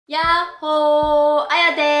やっほー、あ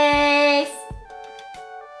やでーす。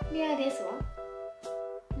リアですわ。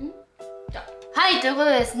はい、ということ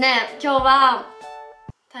でですね、今日は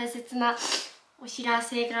大切なお知ら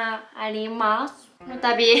せがあります。この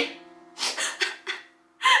度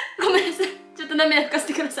ごめんなさい、ちょっと涙拭かせ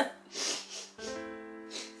てください。す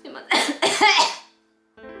いません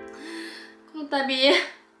この度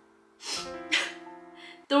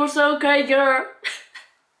同窓会が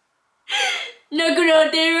なくなっ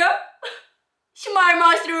てしまい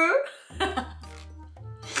ました同窓会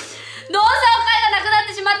がなくなっ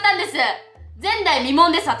てしまったんです。前代未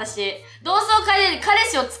聞です。私同窓会で彼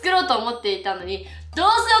氏を作ろうと思っていたのに同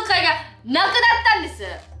窓会がなくなったんです。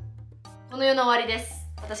この世の終わりです。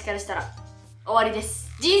私からしたら終わりです。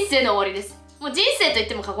人生の終わりです。もう人生と言っ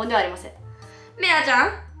ても過言ではありません。メアちゃ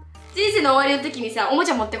ん、人生の終わりの時にさ、おも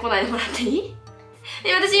ちゃ持ってこないでもらっていい？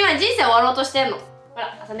私今人生終わろうとしてんの。ほ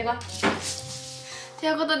ら遊んでこい。とい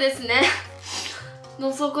うことですね、同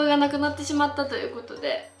窓会がなくなってしまったということ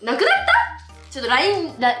で。なくなった？ちょっと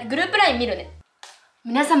グループ LINE 見るね。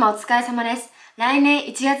皆様お疲れ様です。来年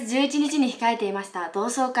1月11日に控えていました同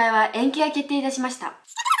窓会は延期が決定いたしました。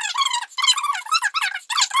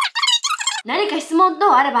何か質問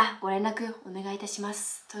等あればご連絡お願いいたしま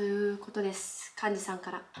す。ということです。幹事さんか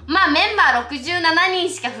ら。まあメンバー67人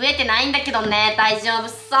しか増えてないんだけどね、大丈夫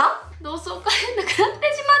さ。同窓会なくなってしまっ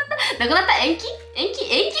た。なくなった。延期し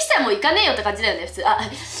たらもう行かねえよって感じだよね、普通。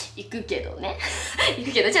行くけどね。行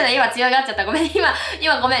くけど、ちょっと今強がっちゃった。ごめん、今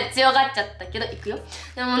ごめん、強がっちゃったけど、行くよ。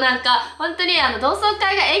でもなんか、本当に同窓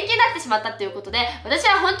会が延期になってしまったっていうことで、私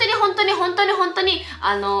は本当に悲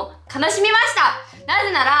しみました。な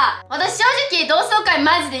ぜなら、私正直同窓会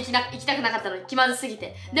マジで行きたくなかったのに、気まずすぎ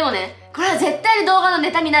て。でもね、これは絶対に動画の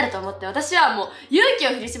ネタになると思って、私はもう勇気を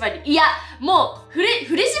振り絞り、いや、もう振り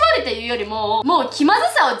絞るっていうよりも、もう気まず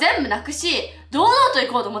さを全部なくし、堂々と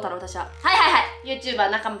行こうと思ったの、私は。YouTuber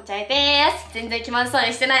中町綾でーす。全然気まずそう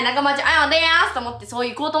にしてない中町綾でーすと思ってそう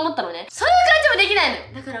行こうと思ったのね。そういう感じもできないのよ。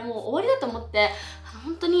だからもう終わりだと思って、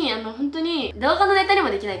本当に動画のネタにも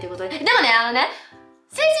できないということで。でもね、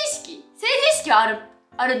成人式は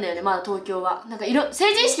あるんだよね、まだ東京は。なんか成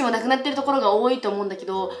人式もなくなってるところが多いと思うんだけ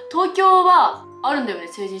ど、東京はあるんだよね、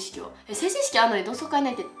成人式は。成人式あるのに同窓会な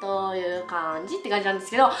いってどういう感じって感じなんで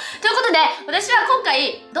すけど。ということで、私は今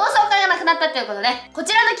回、同窓会がなくなったっていうことで、こ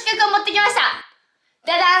ちらの企画を持ってきました。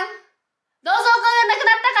ダダン！同窓会がなく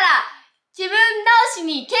なったから、気分同士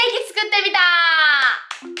にケーキ作ってみたー！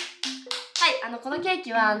はい、このケー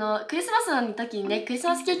キはクリスマスの時にね、クリス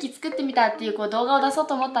マスケーキ作ってみたっていう動画を出そう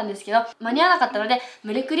と思ったんですけど、間に合わなかったので、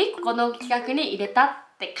無理くりここの企画に入れたっ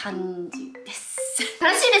て感じです。悲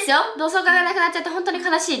しいですよ。同窓会がなくなっちゃって本当に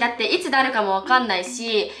悲しい。だっていつであるかもわかんない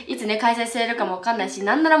し、いつね、開催されるかもわかんないし、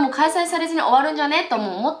なんならもう開催されずに終わるんじゃねと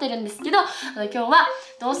も思ってるんですけど、今日は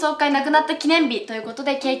同窓会なくなった記念日ということ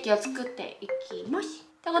でケーキを作っていきます。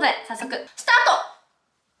ということで、早速、スタート！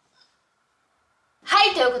は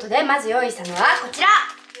い、ということで、まず用意したのはこちら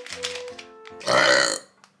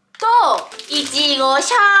と、いちご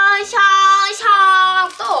シャーンシャーンシャー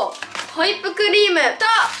ンと、ホイップクリームと、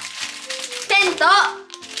ペンと、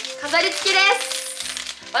飾り付きで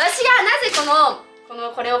す。私がなぜ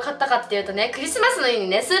これを買ったかっていうとね、クリスマスの日に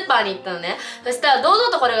ね、スーパーに行ったのね。そしたら堂々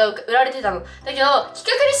とこれが売られてたの。だけど、企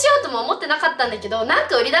画にしようとも思ってなかったんだけど、なん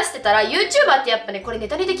か売り出してたら、YouTuber ってやっぱね、これネ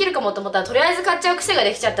タにできるかもと思ったら、とりあえず買っちゃう癖が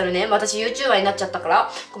できちゃったのね。私 YouTuber になっちゃったから。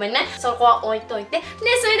ごめんね。そこは置いといて。で、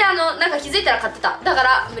それでなんか気づいたら買ってた。だか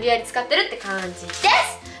ら、無理やり使ってるって感じです。とい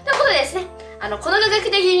うことでですね、この画角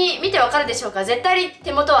的に見てわかるでしょうか？絶対に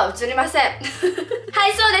手元は映りません。は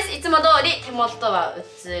い、そうです。いつも通り手元は映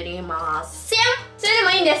りません。それで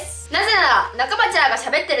もいいんです。なぜなら、中町らが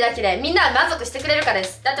喋ってるだけでみんなは満足してくれるからで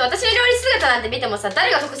す。だって私の料理姿なんて見てもさ、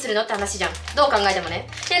誰が得するのって話じゃん。どう考えてもね。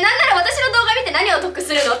で、なんなら私の動画見て何を得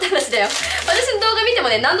するのって話だよ。私の動画見ても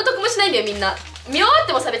ね、何の得もしないんだよ、みんな。見終わっ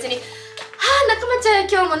てもさ、別に、中町は今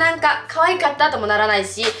日もなんか可愛かったともならない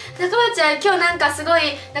し、中町は今日なんかすご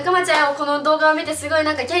い、中町はこの動画を見てすごい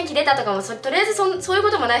なんか元気出たとかも、とりあえずそういうこ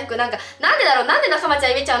ともない服、なんか、なんで中町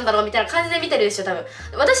は見ちゃうんだろうみたいな感じで見てるでしょ、多分。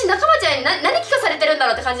私、中町はに何聞かされてるんだ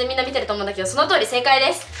ろうって感じでみんな見てると思うんだけど、その通り正解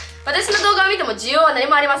です。私の動画を見ても需要は何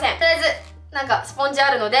もありません。とりあえず、なんかスポンジあ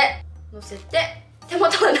るので、乗せて、手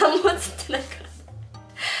元は何も映ってないから。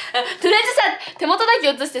とりあえずさ、手元だけ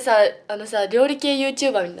映してさ、料理系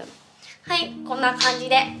YouTuber みたいな。はい、こんな感じ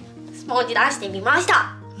でスポンジ出してみまし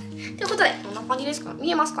た。ということで、こんな感じですか？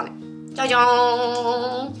見えますかね？じゃじゃ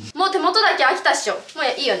ーん。もう手元だけ飽きたっしょ。もう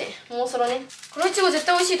いいよね。もうそろね。このいちご絶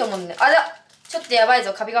対美味しいと思うんで。ちょっとやばい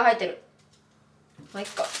ぞ。カビが生えてる。まあ、いっ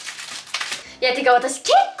か。いや、てか私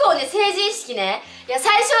結構ね、成人式ね。いや、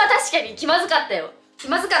最初は確かに気まずかったよ。気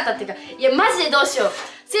まずかったっていうか、いやマジでどうしよう、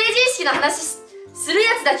成人式の話するや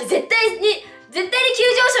つだけ絶対に急上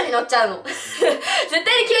昇に乗っちゃうの絶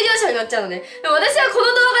対に急上昇に乗っちゃうのね。でも私はこの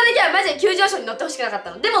動画だけはマジで急上昇に乗ってほしくなかっ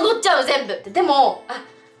たの。でも乗っちゃうの全部。でも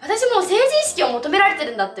私もう成人式を求められて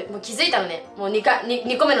るんだってもう気づいたのね。もう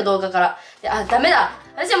2個目の動画から。で、ダメだ。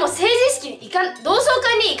私はもう成人式同窓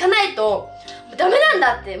会に行かないとダメなん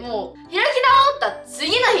だって、もう開き直った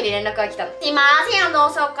次の日に連絡が来たの。すいません、同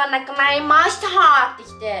窓会なくなりましたって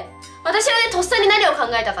来て、私はね、とっさに何を考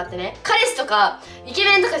えたかってね、彼氏とかイケ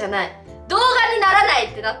メンとかじゃない、動画にならない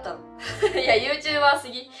ってなったのいや YouTuber す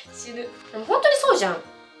ぎ、死ぬ。でも本当にそうじゃん。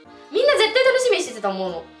みんな絶対楽しみにしてたと思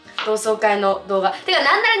うの、同窓会の動画。てか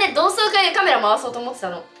なんならね、同窓会でカメラ回そうと思ってた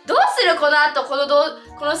の。どうするこの後、こ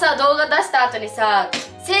のさ動画出した後にさ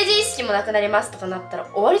成人式もなくなりますとかなったら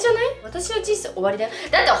終わりじゃない？私の人生終わりだよ。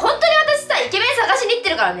だって本当に私さイケメン探しに行って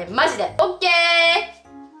るからね、マジで。オッケ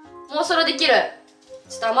ー、もうそれできる。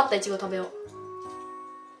ちょっと余ったイチゴ食べよう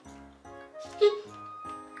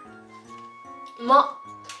うまっ。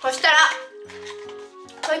そしたら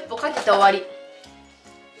ホイップをかけて終わり。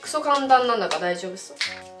クソ簡単なんだから大丈夫っす。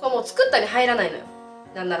これもう作ったに入らないのよ、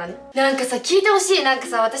なんならね。なんかさ聞いてほしい。なんか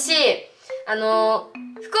さ私福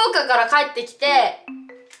岡から帰ってきて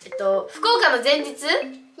福岡の前日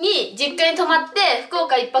に実家に泊まって福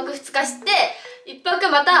岡1泊2日して1泊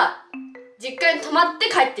また実家に泊まって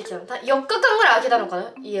帰ってきたの。4日間ぐらい空けたのか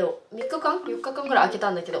な、家を。3日間 ?4 日間ぐらい空けた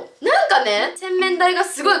んだけど、なんかね洗面台が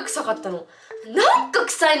すごい臭かったの。なんか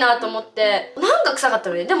臭いなと思って、なんか臭かった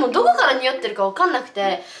のね。でもどこから匂ってるか分かんなく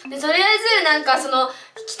て、でとりあえずなんか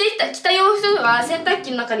着た洋服が洗濯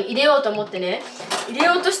機の中に入れようと思ってね、入れ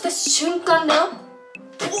ようとした瞬間だよ、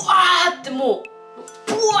ブワーってもう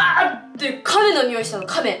ブワーって亀の匂いしたの。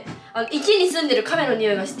亀、池に住んでる亀の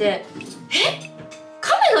匂いがして、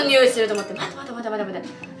亀の匂いすると思って、待ってって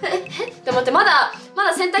思って、まだ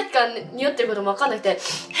洗濯機から匂ってることも分かんなくて、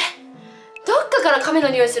どっかから亀の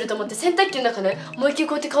匂いすると思って洗濯機の中ね思いっきり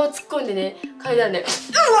こうやって顔突っ込んでね嗅いだんで、うわ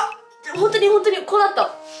っ本当にこうなった。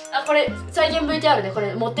これ再現 VTR でこ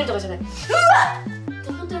れ持ってるとかじゃない、うわっっ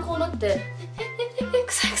て本当にこうなって、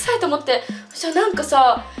臭いと思って、そしたらなん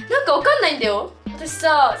かわかんないんだよ。私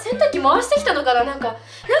さ洗濯機回してきたのかな、なんかよ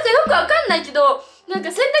くわかんないけど、なん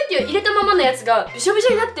か洗濯機を入れたままのやつがびしょびし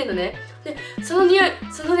ょになってんのね。でそのね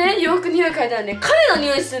洋服匂い嗅いだらね亀の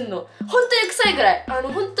匂いすんの。本当に臭いぐらい、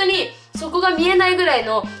本当にそこが見えないぐらい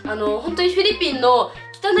の本当にフィリピンの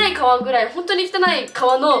汚い川ぐらい、本当に汚い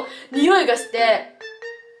川の匂いがして、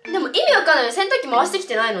でも意味わかんないの。洗濯機回してき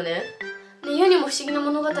てないのね。世にも不思議な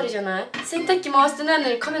物語じゃない？洗濯機回してないの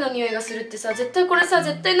に亀の匂いがするってさ、絶対これさ、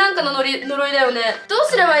絶対なんかの呪いだよね。どう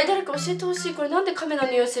すればいい？誰か教えてほしい。これなんで亀の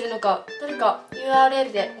匂いするのか、誰か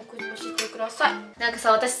URL で教えてください。なんか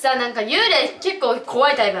さ、私さ、なんか幽霊結構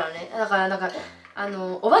怖いタイプなのね。だからなんか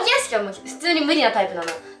お化け屋敷はもう普通に無理なタイプなの。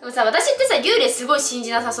でもさ、私ってさ、幽霊すごい信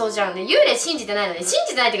じなさそうじゃんね。幽霊信じてないのね。信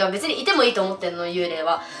じてないっていうか別にいてもいいと思ってんの、幽霊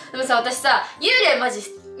は。でもさ、私さ、幽霊マジ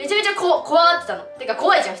めちゃめちゃ怖がってたの。てか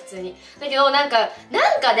怖いじゃん、普通に。だけどなんか占い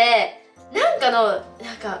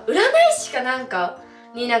師かなんか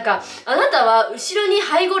にあなたは後ろに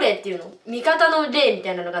背後霊っていうの、味方の霊み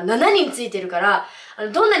たいなのが7人ついてるから、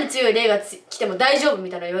どんなに強い霊が来ても大丈夫み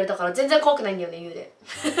たいなの言われたから、全然怖くないんだよね、幽霊。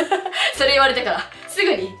それ言われてから、す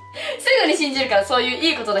ぐに信じるから、そういう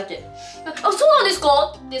いいことだけ。そうなんです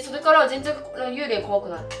かって、それからは全然幽霊怖く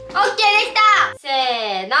ない。オッケーできた。せ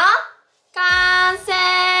ーの。完成。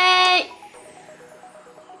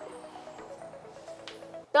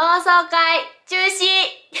同窓会中止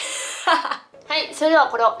はい、それでは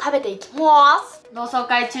これを食べていきます。同窓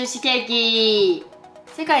会中止ケーキ。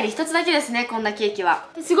世界で一つだけですね、こんなケーキは。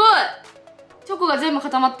すごい、チョコが全部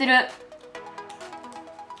固まってる。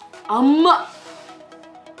甘っ、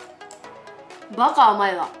バカ甘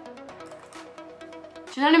いわ。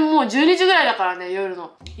ちなみにもう12時ぐらいだからね、夜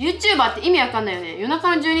の。 YouTuber って意味わかんないよね。夜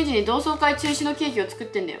中の12時に同窓会中止のケーキを作っ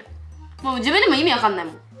てんだよ。もう自分でも意味わかんない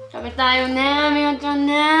もん。食べたいよね、みやちゃん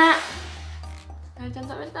ね。みやちゃん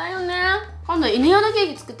食べたいよね。今度犬用のケ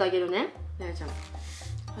ーキ作ってあげるね、みやちゃん。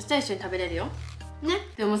そしたら一緒に食べれるよね。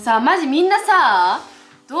でもさ、マジみんなさ、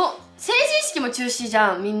成人式も中止じ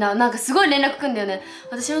ゃん。みんななんかすごい連絡くんだよね。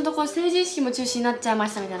私のところ成人式も中止になっちゃいま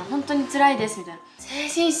したみたいな、本当に辛いですみたいな。成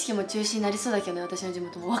人式も中止になりそうだけどね、私の地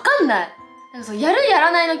元も。わかんない。なんかそう、やるや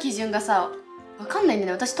らないの基準がさ、わかんないんだ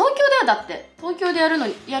よね。私東京だよ、だって。東京で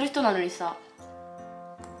やる人なのにさ。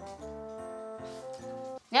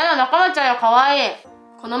やだ、中町はかわいい。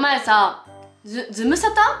この前さ、ズム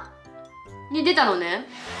サタに出たのね。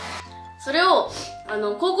それを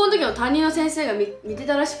高校の時の担任の先生が見て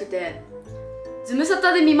たらしくて、ズムサ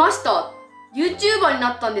タで見ました、 YouTuber に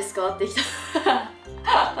なったんですかって来た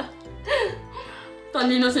担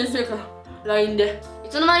任の先生から LINE でい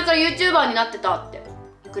つの間にか YouTuber になってたって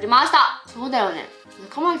送りました。そうだよね、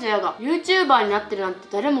中町綾が YouTuber になってるなんて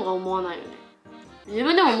誰もが思わないよね。自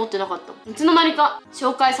分でも思ってなかった。いつの間にか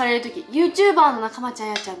紹介される時 YouTuber の中町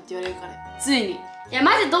綾ちゃんって言われるから、ついに。いや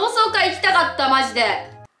マジ同窓会行きたかった、マジで。や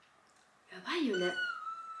ばいよね。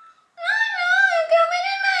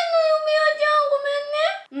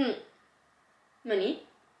ごめんね。何？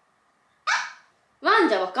ワン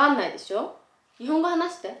じゃわかんないでしょ？日本語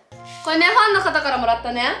話して。これね、ファンの方からもらっ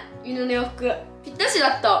たね、犬の洋服。ぴったし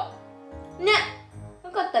だった。ね。よ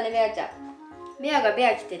かったね、ベアちゃん。ベアがベ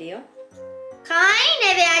ア着てるよ。かわい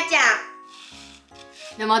いね、ベアちゃ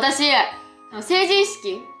ん。でも私、成人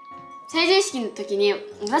式の時に、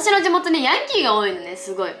私の地元にヤンキーが多いのね、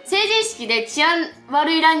すごい。成人式で治安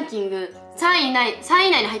悪いランキング3位以内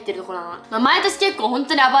に入ってるところなの。まあ、毎年結構本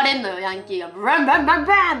当に暴れんのよ、ヤンキーが。ブランブランブラン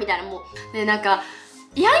ブランみたいな、もう。で、なんか、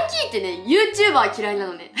ヤンキーってね、YouTuber 嫌いな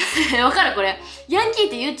のね。わかるこれ。ヤンキーっ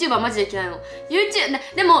て YouTuber マジで嫌いなの。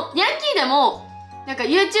でも、ヤンキーでも、なんか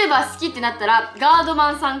YouTuber 好きってなったら、ガード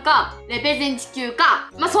マンさんか、レペゼン地球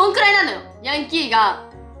か、まあ、そんくらいなのよ。ヤンキーが、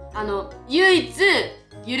唯一、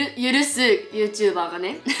許す YouTuber が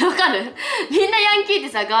ね。わかるみんなヤンキーって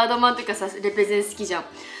さ、ガードマンとかさ、レペゼン好きじゃん。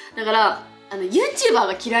だから、YouTuber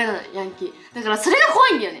が嫌いなのよ、ヤンキー。だからそれが怖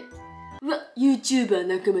いんだよね。うわ、YouTuber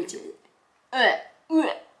仲間ちゃん。へへっ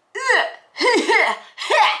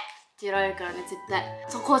て言われるからね、絶対。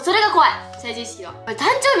それが怖い。成人式は。誕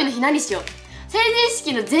生日の日何しよう。成人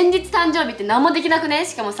式の前日誕生日って何もできなくね。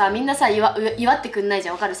しかもさ、みんなさ、祝ってくんないじ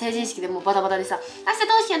ゃん。わかる？成人式でもうバタバタでさ、明日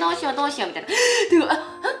どうしようみたいな。でも、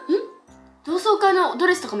同窓会のド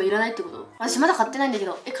レスとかもいらないってこと？私まだ買ってないんだけ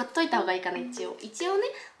ど。買っといた方がいいかな、一応。一応ね、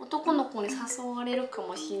男の子に誘われるか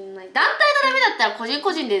もしんない。団体がダメだったら個人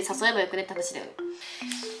個人で誘えばよくねって話だよね。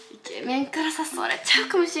イケメンから誘われちゃう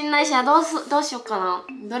かもしんないしな。どうしよっかな。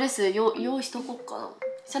ドレス用意しとこっかな。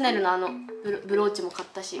シャネルのブローチも買っ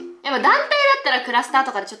たし。やっぱ団体だったらクラスター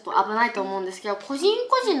とかでちょっと危ないと思うんですけど、個人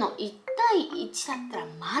個人の1対1だったら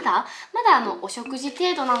まだお食事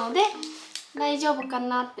程度なので大丈夫か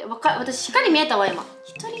なって。私しっかり見えたわ今。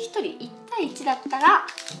一人一人1対1だったら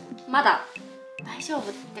まだ大丈夫っ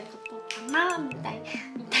てことかなみたい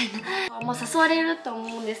な。もう誘われると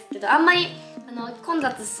思うんですけど、あんまり混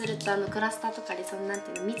雑するとクラスターとかでなん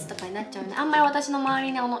ていうの密とかになっちゃうんで、あんまり私の周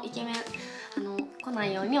りにイケメン来な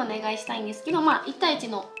いようにお願いしたいんですけど、まあ1対1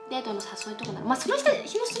のデートの誘いとかなら、まあその日だ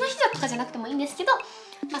とかじゃなくてもいいんですけど、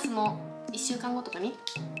まあその1週間後とかに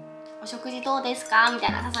お食事どうですかみた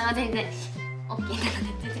いな誘いは全然 OK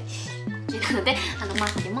なので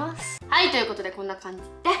待ってます。はい、ということでこんな感じで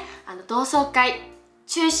同窓会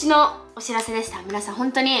中止のお知らせでした。皆さん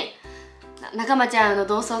本当に中町綾の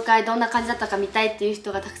同窓会どんな感じだったか見たいっていう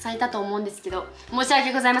人がたくさんいたと思うんですけど、申し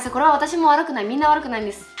訳ございません。これは私も悪くない、みんな悪くないん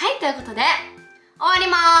です。はい、ということで終わり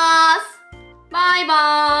まーす。バイ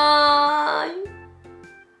バーイ。